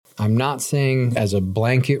I'm not saying as a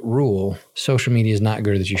blanket rule, social media is not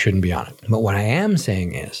good, that you shouldn't be on it. But what I am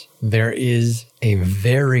saying is there is a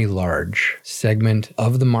very large segment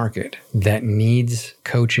of the market that needs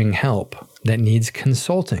coaching help, that needs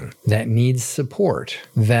consulting, that needs support,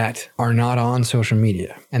 that are not on social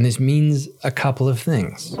media. And this means a couple of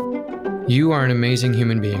things. You are an amazing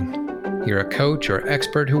human being. You're a coach or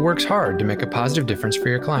expert who works hard to make a positive difference for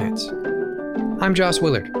your clients. I'm Joss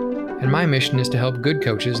Willard, and my mission is to help good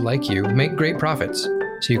coaches like you make great profits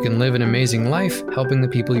so you can live an amazing life helping the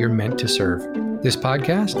people you're meant to serve. This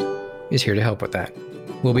podcast is here to help with that.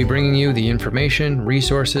 We'll be bringing you the information,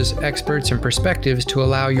 resources, experts, and perspectives to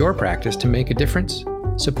allow your practice to make a difference,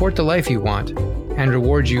 support the life you want, and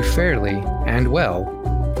reward you fairly and well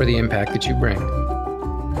for the impact that you bring.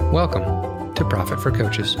 Welcome to Profit for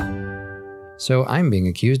Coaches. So I'm being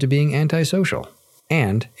accused of being antisocial.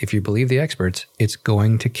 And if you believe the experts, it's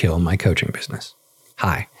going to kill my coaching business.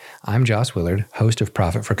 Hi, I'm Joss Willard, host of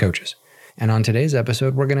Profit for Coaches. And on today's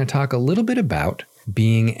episode, we're going to talk a little bit about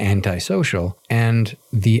being antisocial and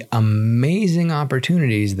the amazing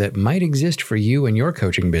opportunities that might exist for you and your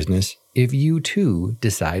coaching business if you too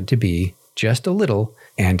decide to be just a little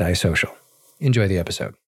antisocial. Enjoy the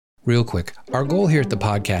episode. Real quick, our goal here at the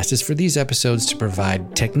podcast is for these episodes to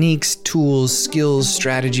provide techniques, tools, skills,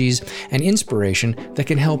 strategies, and inspiration that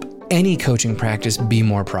can help any coaching practice be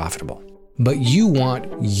more profitable. But you want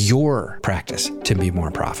your practice to be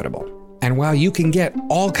more profitable. And while you can get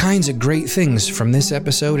all kinds of great things from this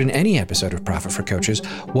episode and any episode of Profit for Coaches,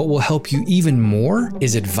 what will help you even more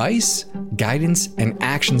is advice, guidance, and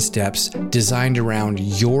action steps designed around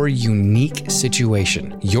your unique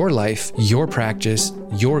situation, your life, your practice,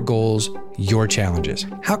 your goals, your challenges.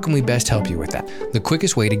 How can we best help you with that? The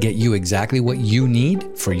quickest way to get you exactly what you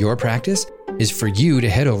need for your practice is for you to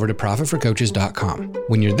head over to profitforcoaches.com.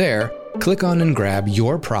 When you're there, click on and grab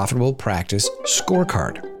your Profitable Practice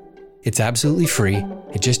Scorecard. It's absolutely free.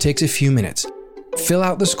 It just takes a few minutes. Fill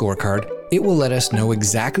out the scorecard. It will let us know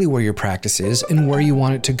exactly where your practice is and where you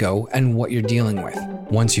want it to go and what you're dealing with.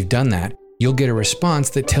 Once you've done that, you'll get a response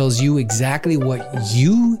that tells you exactly what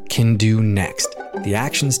you can do next, the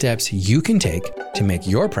action steps you can take to make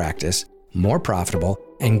your practice more profitable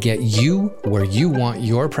and get you where you want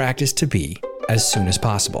your practice to be as soon as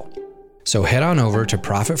possible. So head on over to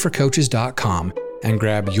profitforcoaches.com and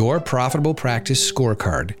grab your Profitable Practice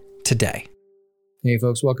Scorecard today. Hey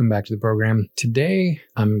folks, welcome back to the program. Today,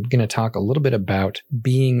 I'm going to talk a little bit about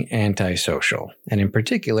being antisocial, and in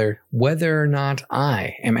particular, whether or not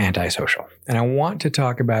I am antisocial. And I want to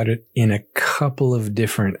talk about it in a couple of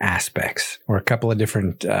different aspects, or a couple of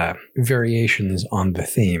different variations on the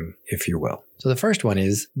theme, if you will. So the first one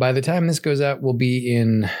is, by the time this goes out, it'll be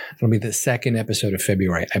the second episode of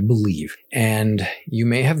February, I believe. And you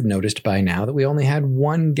may have noticed by now that we only had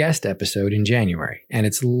one guest episode in January. And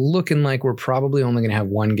it's looking like we're probably only going to have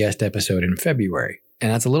one guest episode in February.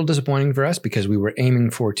 And that's a little disappointing for us because we were aiming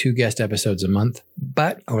for 2 guest episodes a month.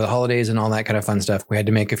 But over the holidays and all that kind of fun stuff, we had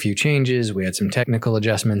to make a few changes. We had some technical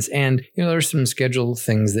adjustments and, there's some schedule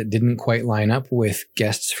things that didn't quite line up with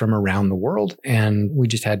guests from around the world. And we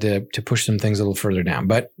just had to push some things a little further down.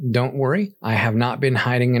 But don't worry, I have not been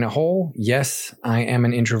hiding in a hole. Yes, I am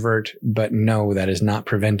an introvert, but no, that is not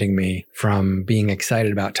preventing me from being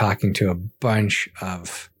excited about talking to a bunch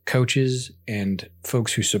of coaches and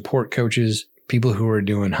folks who support coaches, people who are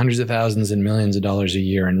doing hundreds of thousands and millions of dollars a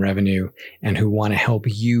year in revenue and who want to help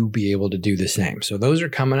you be able to do the same. So those are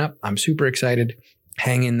coming up. I'm super excited.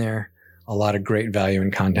 Hang in there. A lot of great value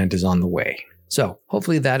and content is on the way. So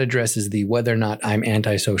hopefully that addresses the whether or not I'm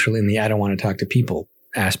antisocial in the I don't want to talk to people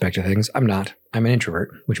aspect of things. I'm not. I'm an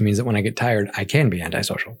introvert, which means that when I get tired, I can be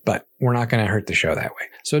antisocial, but we're not going to hurt the show that way.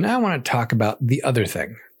 So now I want to talk about the other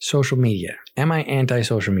thing, social media. Am I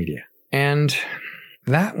anti-social media? And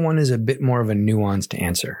that one is a bit more of a nuanced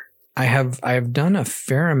answer. I have done a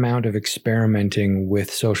fair amount of experimenting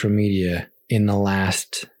with social media in the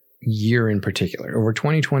last year in particular. Over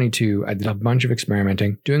 2022, I did a bunch of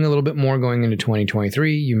experimenting, doing a little bit more going into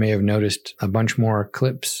 2023. You may have noticed a bunch more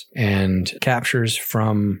clips and captures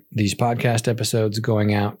from these podcast episodes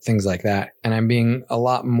going out, things like that. And I'm being a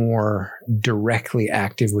lot more directly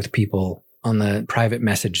active with people on the private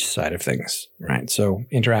message side of things, right? So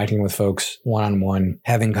interacting with folks one-on-one,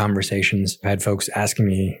 having conversations. I've had folks asking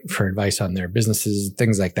me for advice on their businesses,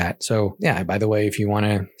 things like that. So yeah, by the way, if you want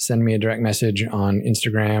to send me a direct message on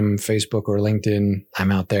Instagram, Facebook, or LinkedIn,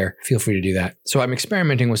 I'm out there. Feel free to do that. So I'm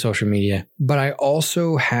experimenting with social media, but I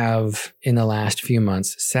also have in the last few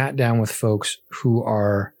months sat down with folks who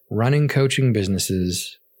are running coaching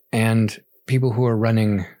businesses and people who are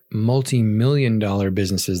running multi-million-dollar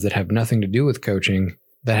businesses that have nothing to do with coaching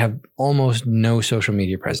that have almost no social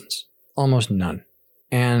media presence, almost none.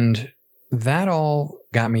 And that all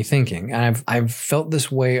got me thinking. And I've felt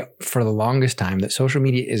this way for the longest time, that social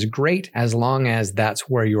media is great as long as that's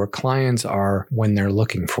where your clients are when they're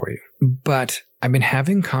looking for you. But I've been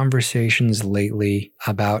having conversations lately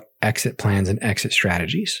about exit plans and exit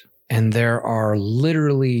strategies. And there are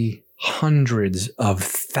literally hundreds of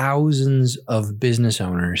thousands of business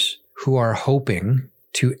owners who are hoping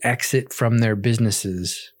to exit from their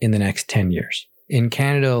businesses in the next 10 years. In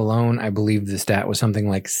Canada alone, I believe the stat was something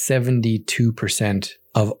like 72%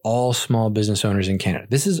 of all small business owners in Canada.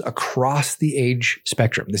 This is across the age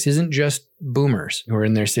spectrum. This isn't just boomers who are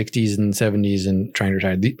in their 60s and 70s and trying to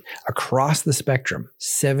retire. Across the spectrum,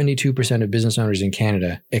 72% of business owners in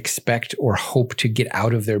Canada expect or hope to get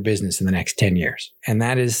out of their business in the next 10 years. And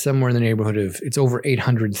that is somewhere in the neighborhood of, it's over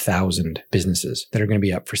 800,000 businesses that are going to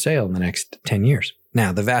be up for sale in the next 10 years.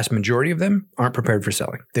 Now, the vast majority of them aren't prepared for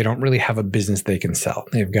selling. They don't really have a business they can sell.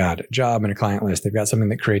 They've got a job and a client list. They've got something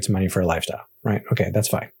that creates money for a lifestyle, right? Okay, that's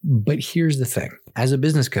fine. But here's the thing. As a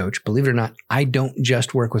business coach, believe it or not, I don't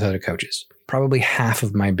just work with other coaches. Probably half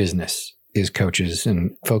of my business is coaches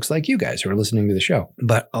and folks like you guys who are listening to the show.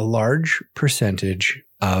 But a large percentage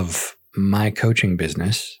of my coaching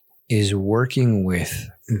business is working with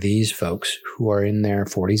these folks who are in their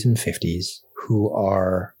 40s and 50s, who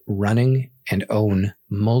are running and own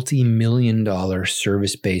multi-million-dollar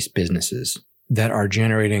service-based businesses that are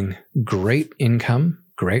generating great income,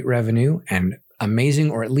 great revenue, and amazing,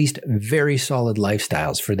 or at least very solid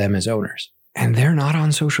lifestyles for them as owners. And they're not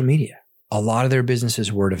on social media. A lot of their business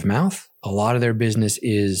is word of mouth. A lot of their business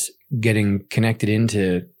is getting connected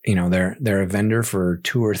into, they're a vendor for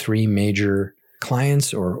 2 or 3 major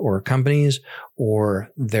clients or companies, or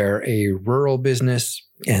they're a rural business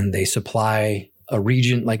and they supply a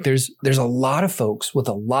region. Like there's a lot of folks with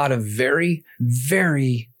a lot of very,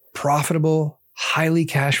 very profitable, highly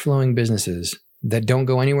cash flowing businesses that don't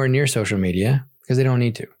go anywhere near social media because they don't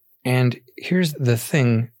need to. And here's the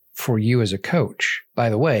thing for you as a coach. By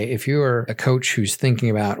the way, if you're a coach who's thinking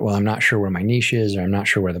about, well, I'm not sure where my niche is, or I'm not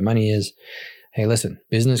sure where the money is. Hey, listen,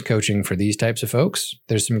 business coaching for these types of folks,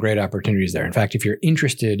 there's some great opportunities there. In fact, if you're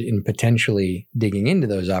interested in potentially digging into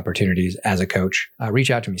those opportunities as a coach, reach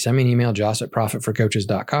out to me. Send me an email,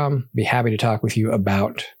 joss@profitforcoaches.com. Be happy to talk with you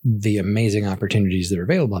about the amazing opportunities that are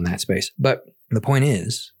available in that space. But the point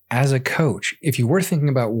is, as a coach, if you were thinking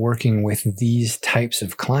about working with these types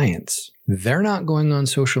of clients, they're not going on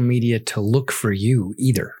social media to look for you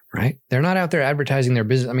either, right? They're not out there advertising their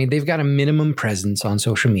business. I mean, they've got a minimum presence on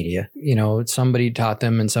social media. Somebody taught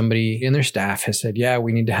them and somebody in their staff has said, yeah,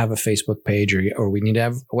 we need to have a Facebook page or we need to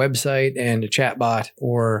have a website and a chat bot,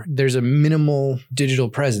 or there's a minimal digital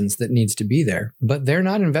presence that needs to be there. But they're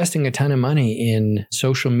not investing a ton of money in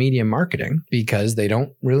social media marketing because they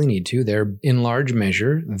don't really need to. They're in large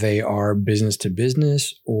measure, they are business to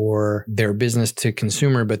business or they're business to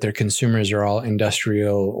consumer, but their consumers are all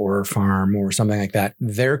industrial or farm or something like that.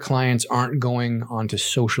 Their clients aren't going onto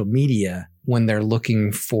social media when they're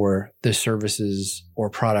looking for the services or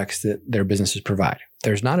products that their businesses provide.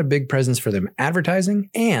 There's not a big presence for them advertising,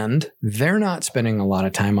 and they're not spending a lot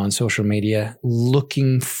of time on social media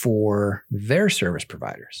looking for their service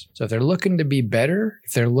providers. So if they're looking to be better,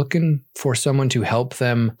 if they're looking for someone to help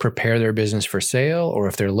them prepare their business for sale, or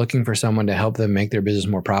if they're looking for someone to help them make their business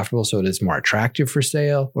more profitable so that it's more attractive for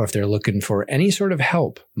sale, or if they're looking for any sort of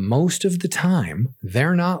help, most of the time,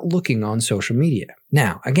 they're not looking on social media.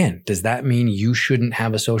 Now, again, does that mean you shouldn't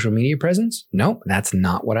have a social media presence? No, that's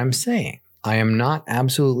not what I'm saying. I am not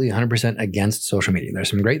absolutely 100% against social media. There's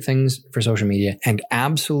some great things for social media. And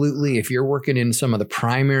absolutely, if you're working in some of the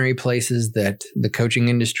primary places that the coaching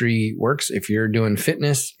industry works, if you're doing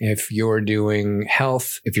fitness, if you're doing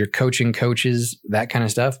health, if you're coaching coaches, that kind of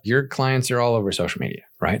stuff, your clients are all over social media,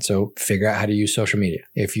 right? So figure out how to use social media.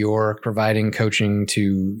 If you're providing coaching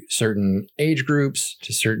to certain age groups,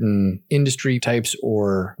 to certain industry types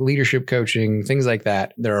or leadership coaching, things like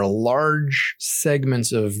that, there are large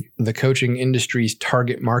segments of the coaching industry's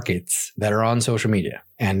target markets that are on social media.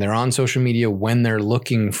 And they're on social media when they're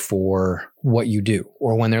looking for what you do,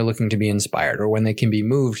 or when they're looking to be inspired, or when they can be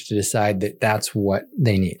moved to decide that that's what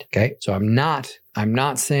they need. Okay. So I'm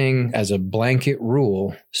not saying as a blanket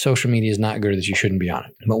rule, social media is not good, that you shouldn't be on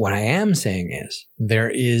it. But what I am saying is there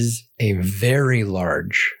is a very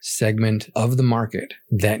large segment of the market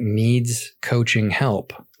that needs coaching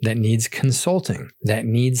help, that needs consulting, that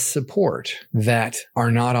needs support, that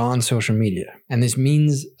are not on social media. And this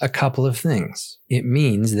means a couple of things. It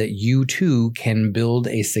means that you too can build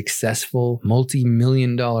a successful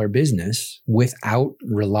multi-million-dollar business without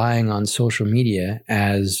relying on social media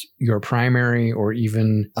as your primary or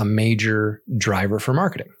even a major driver for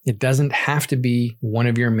marketing. It doesn't have to be one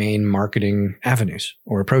of your main marketing avenues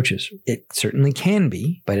or approaches. It certainly can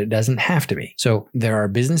be, but it doesn't have to be. So there are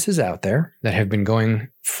businesses out there that have been going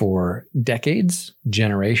for decades,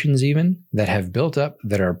 generations even, that have built up,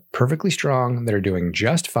 that are perfectly strong, that are doing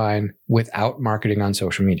just fine without marketing on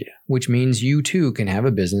social media, which means you too can have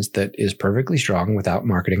a business that is perfectly strong without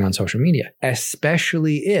marketing on social media,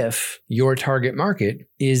 especially if your target market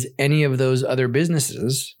is any of those other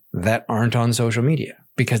businesses that aren't on social media,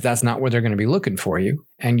 because that's not where they're going to be looking for you.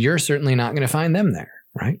 And you're certainly not going to find them there,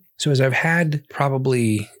 right? So as I've had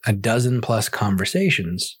probably a dozen plus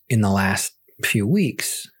conversations in the last few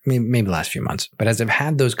weeks, maybe the last few months, but as I've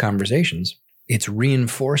had those conversations, it's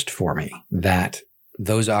reinforced for me that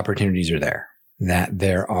those opportunities are there, that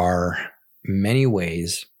there are many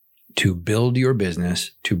ways to build your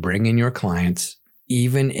business, to bring in your clients,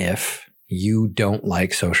 even if you don't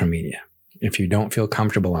like social media, if you don't feel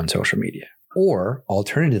comfortable on social media. Or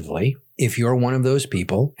alternatively, if you're one of those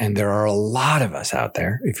people, and there are a lot of us out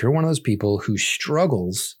there, if you're one of those people who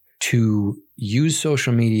struggles to use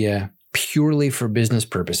social media purely for business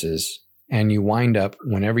purposes, and you wind up,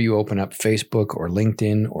 whenever you open up Facebook or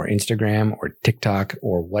LinkedIn or Instagram or TikTok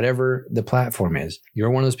or whatever the platform is, you're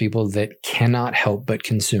one of those people that cannot help but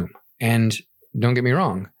consume. And don't get me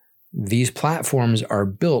wrong, these platforms are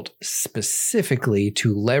built specifically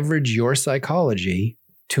to leverage your psychology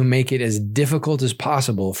to make it as difficult as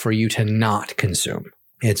possible for you to not consume.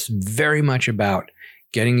 It's very much about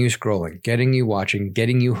getting you scrolling, getting you watching,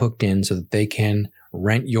 getting you hooked in so that they can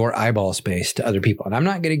rent your eyeball space to other people. And I'm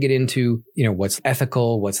not going to get into, what's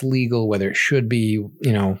ethical, what's legal, whether it should be,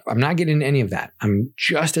 I'm not getting into any of that. I'm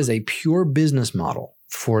just as a pure business model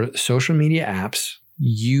for social media apps,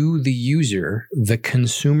 you, the user, the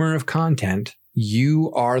consumer of content, you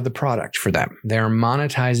are the product for them. They're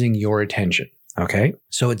monetizing your attention. Okay.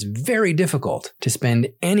 So it's very difficult to spend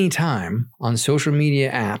any time on social media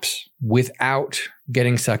apps without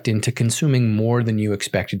getting sucked into consuming more than you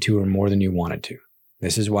expected to or more than you wanted to.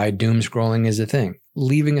 This is why doom scrolling is a thing.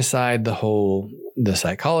 Leaving aside the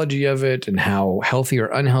psychology of it and how healthy or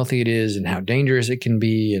unhealthy it is and how dangerous it can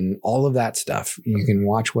be and all of that stuff. You can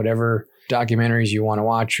watch whatever documentaries you want to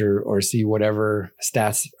watch or see whatever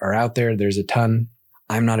stats are out there. There's a ton.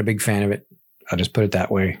 I'm not a big fan of it. I'll just put it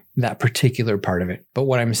that way, that particular part of it. But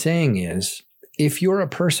what I'm saying is, if you're a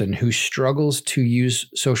person who struggles to use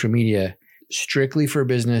social media strictly for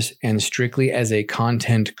business and strictly as a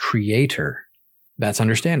content creator, that's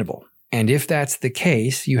understandable. And if that's the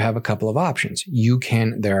case, you have a couple of options.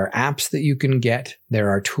 There are apps that you can get. There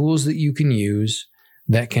are tools that you can use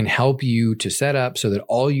that can help you to set up so that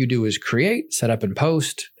all you do is create, set up and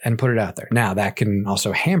post and put it out there. Now, that can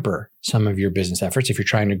also hamper some of your business efforts. If you're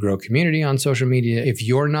trying to grow community on social media, if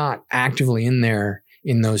you're not actively in there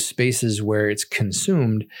in those spaces where it's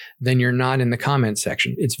consumed, then you're not in the comments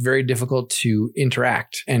section. It's very difficult to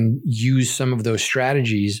interact and use some of those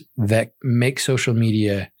strategies that make social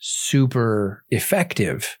media super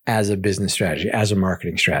effective as a business strategy, as a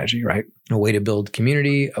marketing strategy, right? A way to build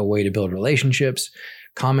community, a way to build relationships,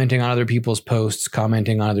 commenting on other people's posts,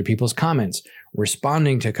 commenting on other people's comments,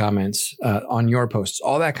 responding to comments on your posts,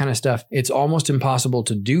 all that kind of stuff. It's almost impossible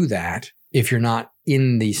to do that if you're not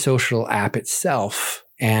in the social app itself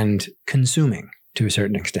and consuming to a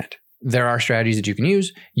certain extent. There are strategies that you can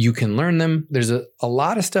use. You can learn them. There's a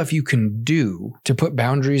lot of stuff you can do to put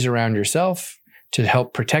boundaries around yourself, to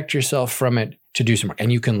help protect yourself from it, to do some work.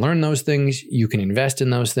 And you can learn those things. You can invest in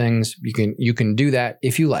those things. You can do that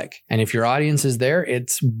if you like. And if your audience is there,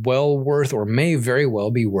 it's well worth or may very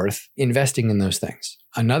well be worth investing in those things.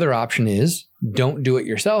 Another option is don't do it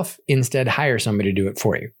yourself. Instead, hire somebody to do it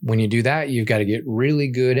for you. When you do that, you've got to get really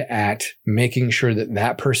good at making sure that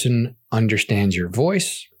that person understands your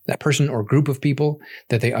voice, that person or group of people,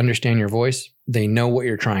 that they understand your voice, they know what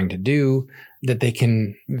you're trying to do, that they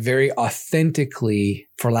can very authentically,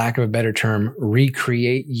 for lack of a better term,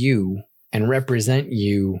 recreate you and represent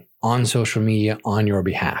you on social media on your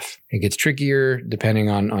behalf. It gets trickier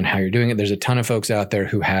depending on how you're doing it. There's a ton of folks out there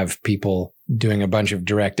who have people doing a bunch of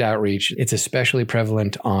direct outreach. It's especially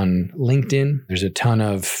prevalent on LinkedIn. There's a ton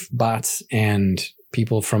of bots and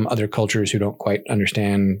people from other cultures who don't quite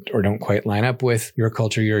understand or don't quite line up with your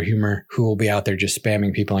culture, your humor, who will be out there just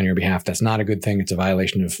spamming people on your behalf. That's not a good thing. It's a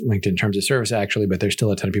violation of LinkedIn terms of service, actually, but there's still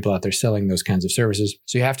a ton of people out there selling those kinds of services.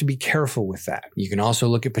 So you have to be careful with that. You can also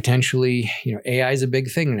look at potentially, AI is a big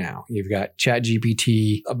thing now. You've got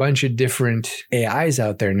ChatGPT, a bunch of different AIs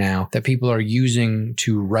out there now that people are using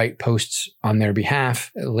to write posts on their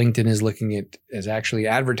behalf. LinkedIn is looking at as actually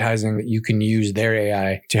advertising that you can use their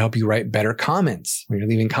AI to help you write better comments chats, when you're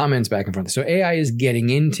leaving comments back and forth. So AI is getting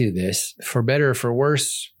into this for better or for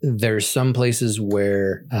worse. There's some places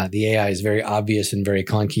where the AI is very obvious and very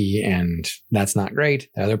clunky, and that's not great.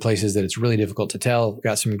 There are other places that it's really difficult to tell. We've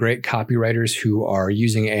got some great copywriters who are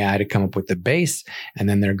using AI to come up with the base, and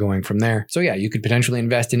then they're going from there. So yeah, you could potentially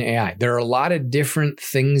invest in AI. There are a lot of different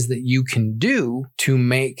things that you can do to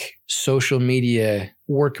make social media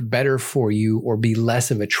work better for you or be less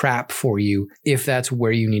of a trap for you if that's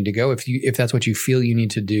where you need to go, if that's what you feel you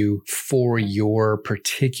need to do for your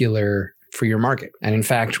market. And in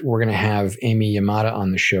fact, we're going to have Amy Yamada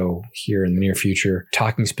on the show here in the near future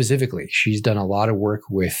talking specifically. She's done a lot of work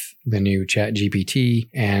with the new ChatGPT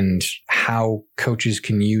and how coaches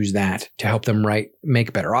can use that to help them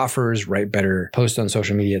make better offers, write better posts on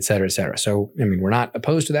social media, et cetera, et cetera. So, we're not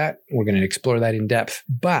opposed to that. We're going to explore that in depth.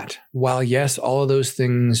 But while yes, all of those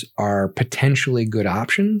things are potentially good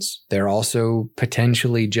options, they're also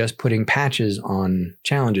potentially just putting patches on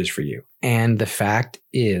challenges for you. And the fact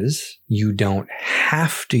is, you don't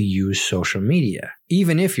have to use social media.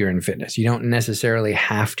 Even if you're in fitness, you don't necessarily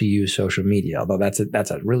have to use social media, although that's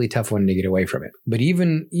a really tough one to get away from it. But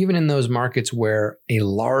even in those markets where a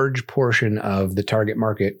large portion of the target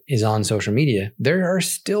market is on social media, there are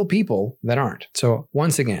still people that aren't. So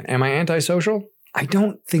once again, am I antisocial? I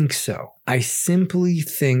don't think so. I simply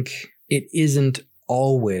think it isn't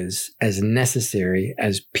always as necessary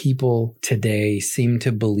as people today seem to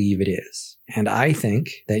believe it is. And I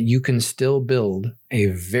think that you can still build a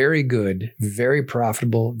very good, very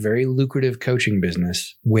profitable, very lucrative coaching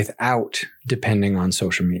business without depending on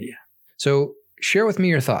social media. So share with me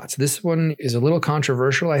your thoughts. This one is a little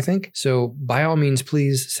controversial, I think. So by all means,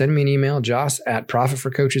 please send me an email,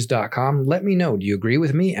 joss@profitforcoaches.com. Let me know. Do you agree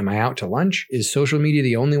with me? Am I out to lunch? Is social media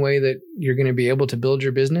the only way that you're going to be able to build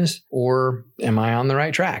your business? Or am I on the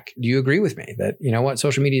right track? Do you agree with me that,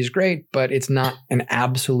 social media is great, but it's not an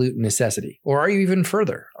absolute necessity? Or are you even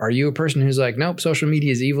further? Are you a person who's like, nope, social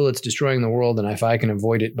media is evil. It's destroying the world. And if I can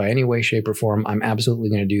avoid it by any way, shape, or form, I'm absolutely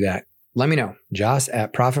going to do that. Let me know.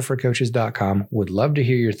 joss@profitforcoaches.com. Would love to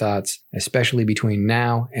hear your thoughts, especially between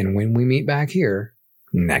now and when we meet back here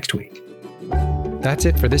next week. That's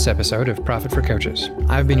it for this episode of Profit for Coaches.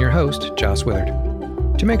 I've been your host, Joss Willard.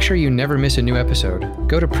 To make sure you never miss a new episode,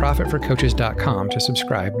 go to profitforcoaches.com to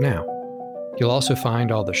subscribe now. You'll also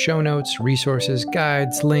find all the show notes, resources,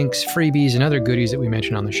 guides, links, freebies, and other goodies that we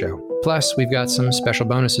mention on the show. Plus, we've got some special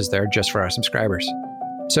bonuses there just for our subscribers.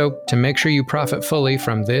 So, to make sure you profit fully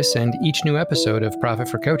from this and each new episode of Profit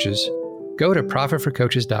for Coaches, go to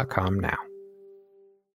profitforcoaches.com now.